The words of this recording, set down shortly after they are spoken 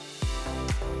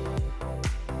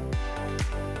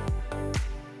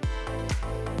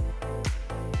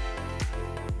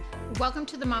Welcome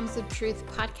to the Moms of Truth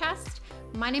podcast.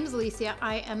 My name is Alicia.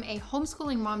 I am a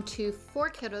homeschooling mom to 4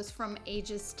 kiddos from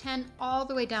ages 10 all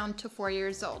the way down to 4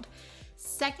 years old.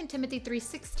 2 Timothy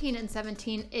 3:16 and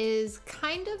 17 is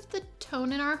kind of the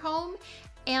tone in our home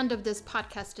and of this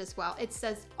podcast as well. It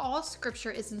says, all scripture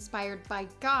is inspired by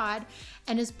God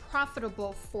and is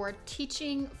profitable for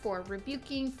teaching, for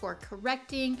rebuking, for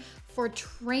correcting, for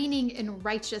training in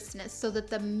righteousness, so that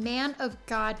the man of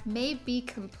God may be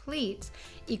complete,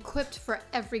 equipped for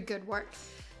every good work.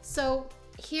 So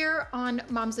here on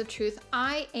Moms of Truth,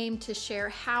 I aim to share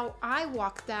how I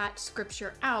walk that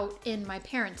scripture out in my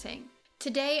parenting.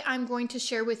 Today, I'm going to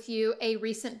share with you a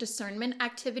recent discernment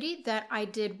activity that I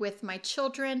did with my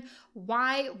children,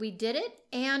 why we did it,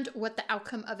 and what the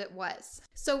outcome of it was.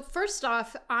 So first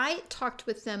off, I talked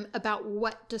with them about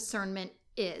what discernment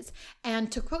is.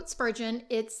 And to quote Spurgeon,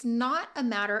 it's not a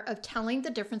matter of telling the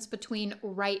difference between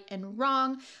right and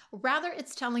wrong. Rather,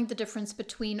 it's telling the difference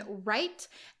between right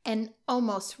and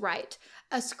almost right.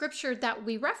 A scripture that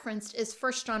we referenced is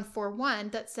 1 John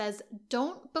 4:1 that says,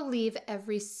 "Don't believe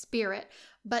every spirit,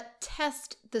 but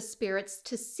test the spirits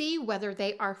to see whether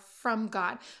they are from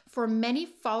God. For many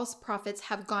false prophets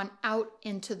have gone out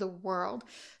into the world."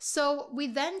 So we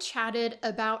then chatted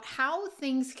about how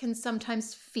things can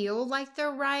sometimes feel like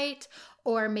they're right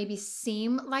or maybe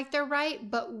seem like they're right,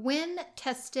 but when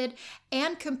tested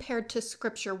and compared to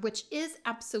scripture, which is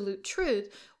absolute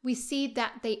truth, we see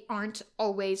that they aren't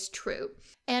always true.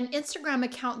 An Instagram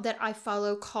account that I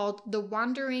follow called The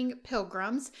Wandering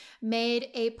Pilgrims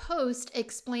made a post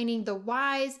explaining the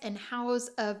whys and hows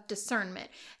of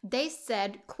discernment. They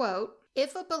said, quote,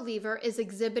 "If a believer is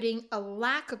exhibiting a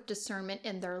lack of discernment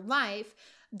in their life,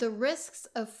 the risks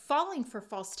of falling for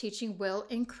false teaching will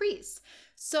increase."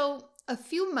 So a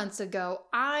few months ago,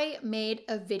 I made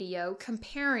a video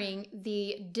comparing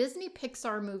the Disney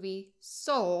Pixar movie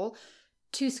Soul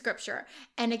to scripture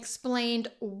and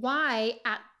explained why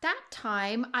at that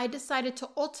time I decided to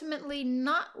ultimately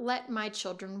not let my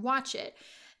children watch it.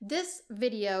 This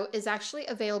video is actually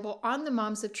available on the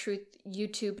Moms of Truth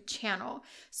YouTube channel.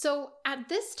 So at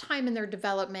this time in their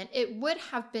development, it would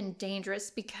have been dangerous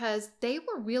because they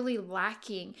were really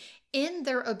lacking in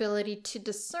their ability to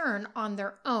discern on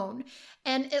their own.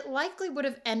 And it likely would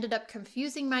have ended up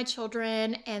confusing my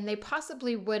children, and they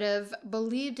possibly would have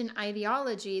believed an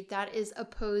ideology that is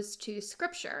opposed to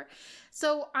scripture.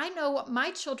 So I know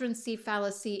my children see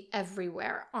fallacy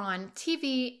everywhere, on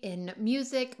TV, in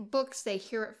music, books, they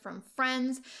hear it from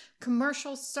friends,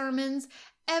 commercials, sermons.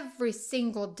 Every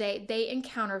single day they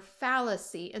encounter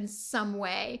fallacy in some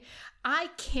way. I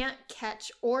can't catch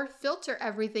or filter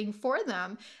everything for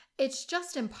them. It's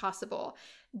just impossible.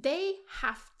 They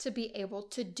have to be able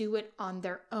to do it on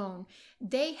their own.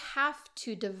 They have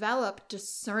to develop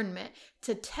discernment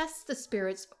to test the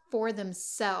spirits for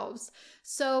themselves.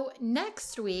 So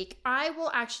next week, I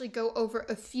will actually go over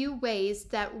a few ways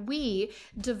that we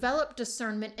develop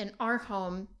discernment in our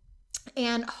home.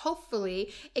 And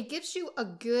hopefully it gives you a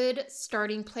good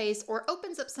starting place or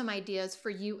opens up some ideas for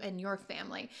you and your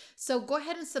family. So go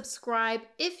ahead and subscribe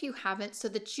if you haven't so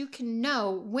that you can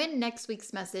know when next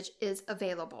week's message is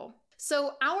available.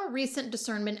 So our recent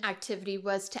discernment activity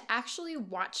was to actually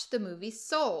watch the movie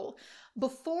Soul.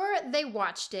 Before they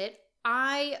watched it,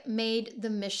 I made the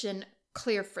mission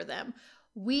clear for them.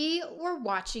 We were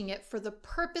watching it for the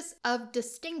purpose of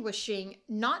distinguishing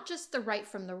not just the right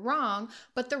from the wrong,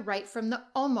 but the right from the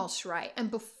almost right.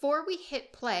 And before we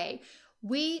hit play,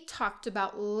 we talked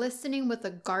about listening with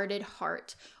a guarded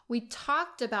heart. We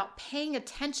talked about paying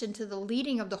attention to the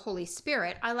leading of the Holy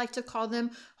Spirit. I like to call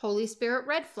them Holy Spirit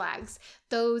red flags,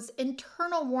 those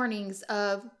internal warnings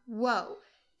of, whoa,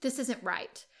 this isn't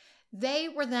right. They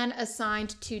were then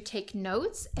assigned to take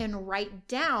notes and write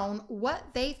down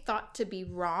what they thought to be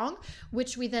wrong,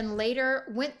 which we then later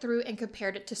went through and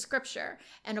compared it to scripture.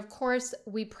 And of course,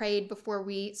 we prayed before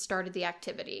we started the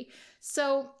activity.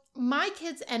 So my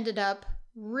kids ended up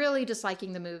really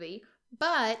disliking the movie,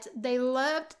 but they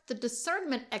loved the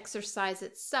discernment exercise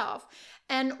itself.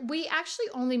 And we actually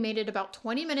only made it about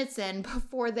 20 minutes in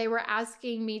before they were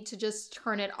asking me to just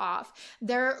turn it off.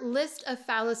 Their list of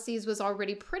fallacies was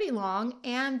already pretty long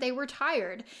and they were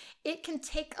tired. It can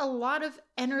take a lot of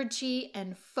energy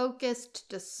and focus to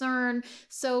discern,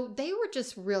 so they were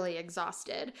just really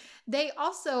exhausted. They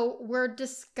also were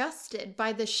disgusted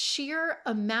by the sheer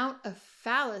amount of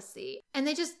fallacy, and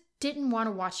they just didn't want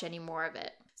to watch any more of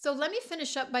it. So let me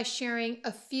finish up by sharing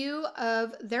a few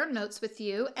of their notes with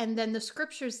you and then the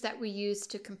scriptures that we use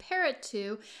to compare it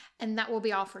to, and that will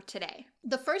be all for today.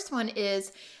 The first one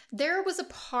is there was a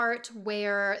part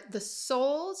where the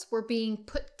souls were being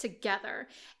put together,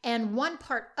 and one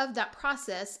part of that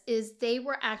process is they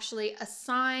were actually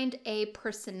assigned a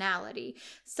personality.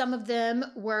 Some of them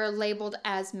were labeled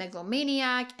as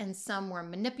megalomaniac and some were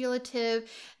manipulative.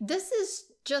 This is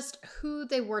just who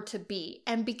they were to be.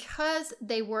 And because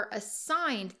they were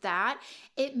assigned that,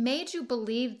 it made you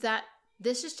believe that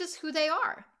this is just who they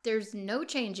are. There's no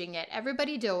changing it.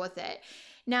 Everybody deal with it.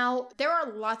 Now, there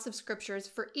are lots of scriptures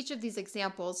for each of these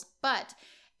examples, but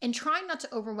in trying not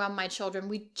to overwhelm my children,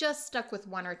 we just stuck with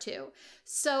one or two.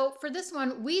 So for this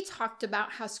one, we talked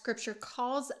about how scripture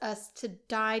calls us to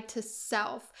die to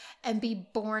self and be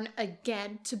born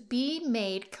again, to be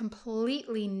made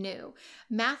completely new.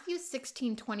 Matthew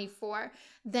 16:24,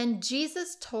 then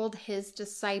Jesus told his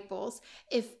disciples,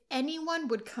 if anyone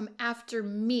would come after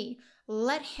me,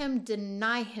 let him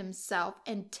deny himself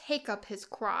and take up his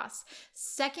cross.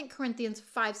 2 Corinthians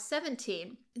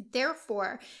 5:17,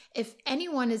 therefore, if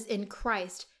anyone is in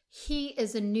Christ, he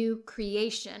is a new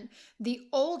creation. The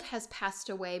old has passed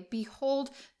away.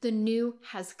 Behold, the new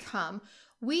has come.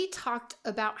 We talked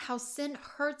about how sin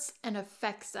hurts and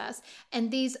affects us, and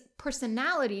these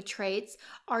personality traits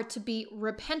are to be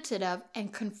repented of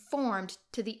and conformed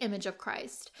to the image of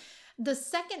Christ. The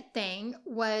second thing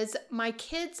was my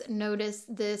kids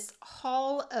noticed this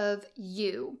hall of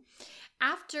you.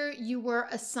 After you were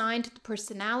assigned the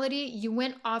personality, you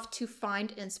went off to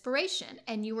find inspiration,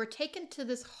 and you were taken to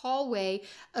this hallway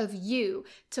of you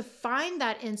to find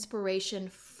that inspiration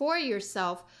for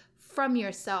yourself, from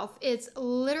yourself. It's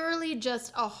literally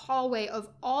just a hallway of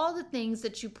all the things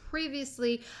that you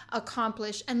previously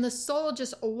accomplished, and the soul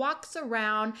just walks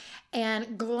around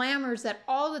and glamours at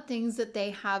all the things that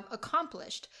they have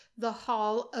accomplished. The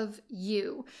hall of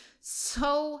you.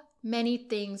 So many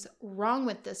things wrong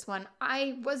with this one.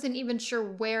 I wasn't even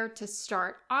sure where to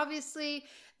start. Obviously,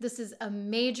 this is a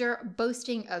major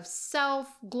boasting of self,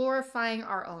 glorifying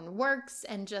our own works,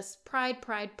 and just pride.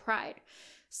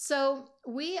 So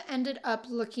we ended up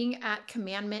looking at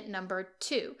commandment number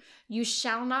 2. You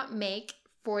shall not make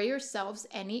for yourselves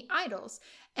any idols.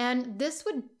 And this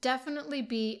would definitely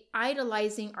be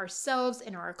idolizing ourselves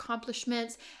and our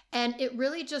accomplishments. And it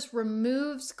really just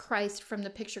removes Christ from the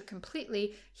picture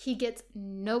completely. He gets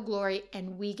no glory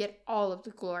and we get all of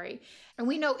the glory. And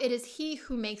we know it is he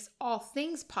who makes all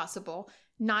things possible,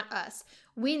 not us.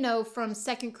 We know from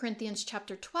 2 Corinthians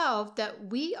chapter 12 that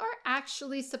we are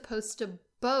actually supposed to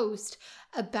boast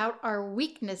about our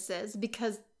weaknesses,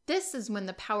 because this is when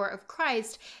the power of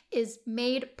Christ is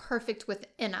made perfect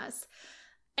within us.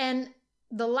 And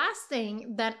the last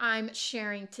thing that I'm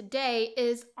sharing today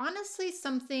is honestly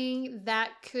something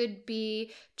that could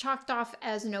be chalked off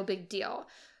as no big deal.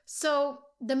 So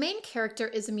the main character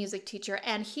is a music teacher,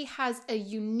 and he has a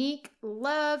unique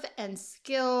love and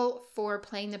skill for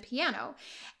playing the piano.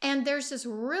 And there's this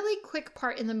really quick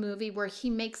part in the movie where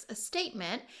he makes a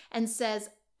statement and says,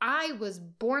 I was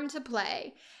born to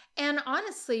play. And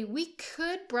honestly, we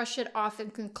could brush it off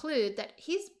and conclude that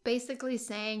he's basically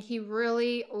saying he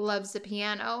really loves the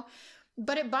piano.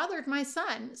 But it bothered my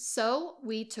son, so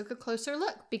we took a closer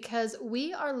look because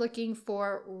we are looking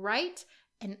for right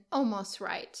and almost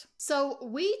right. So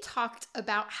we talked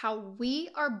about how we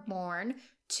are born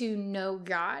to know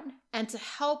God and to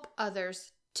help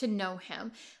others to know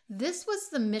him. This was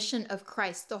the mission of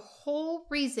Christ, the whole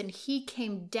reason he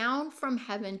came down from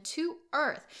heaven to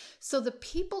earth, so the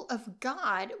people of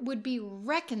God would be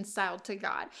reconciled to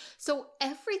God. So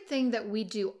everything that we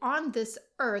do on this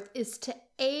earth is to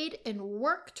aid and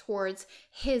work towards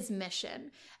his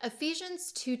mission.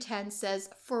 Ephesians 2:10 says,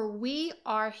 for we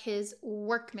are his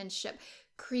workmanship,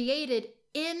 created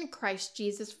in Christ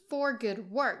Jesus for good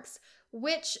works,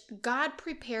 which God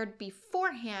prepared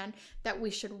beforehand that we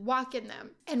should walk in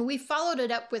them. And we followed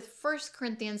it up with 1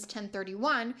 Corinthians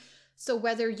 10:31. So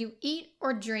whether you eat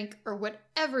or drink or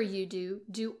whatever you do,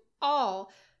 do all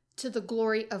to the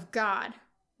glory of God.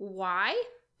 Why?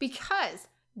 Because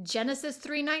Genesis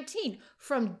 3:19,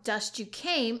 from dust you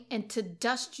came and to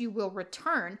dust you will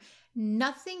return.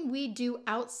 Nothing we do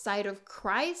outside of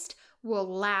Christ will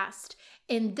last.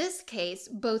 In this case,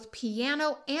 both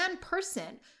piano and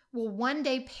person will one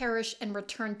day perish and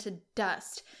return to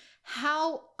dust.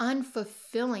 How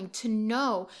unfulfilling to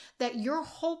know that your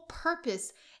whole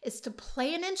purpose is to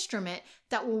play an instrument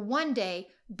that will one day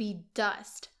be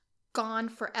dust, gone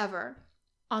forever.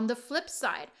 On the flip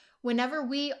side, whenever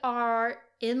we are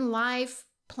in life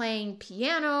playing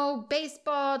piano,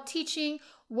 baseball, teaching,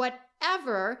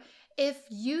 whatever, If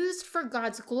used for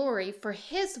God's glory, for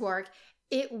His work,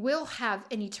 it will have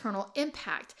an eternal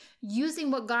impact.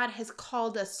 Using what God has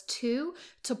called us to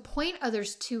point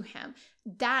others to Him.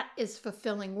 That is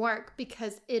fulfilling work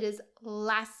because it is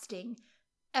lasting,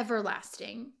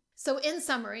 everlasting. So in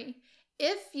summary,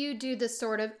 if you do this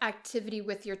sort of activity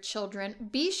with your children,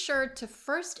 be sure to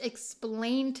first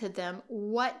explain to them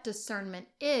what discernment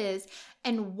is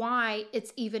and why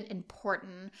it's even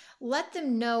important. Let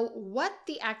them know what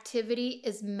the activity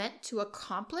is meant to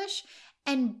accomplish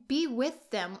and be with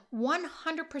them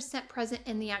 100% present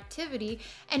in the activity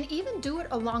and even do it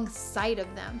alongside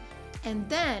of them. And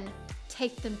then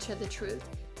take them to the truth.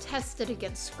 Test it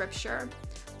against Scripture.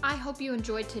 I hope you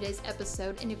enjoyed today's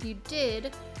episode, and if you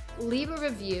did, leave a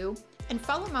review and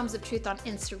follow Moms of Truth on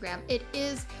Instagram. It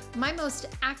is my most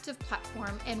active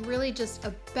platform and really just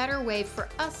a better way for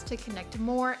us to connect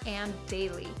more and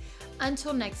daily.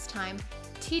 Until next time,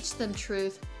 teach them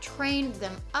truth, train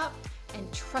them up,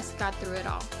 and trust God through it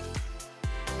all.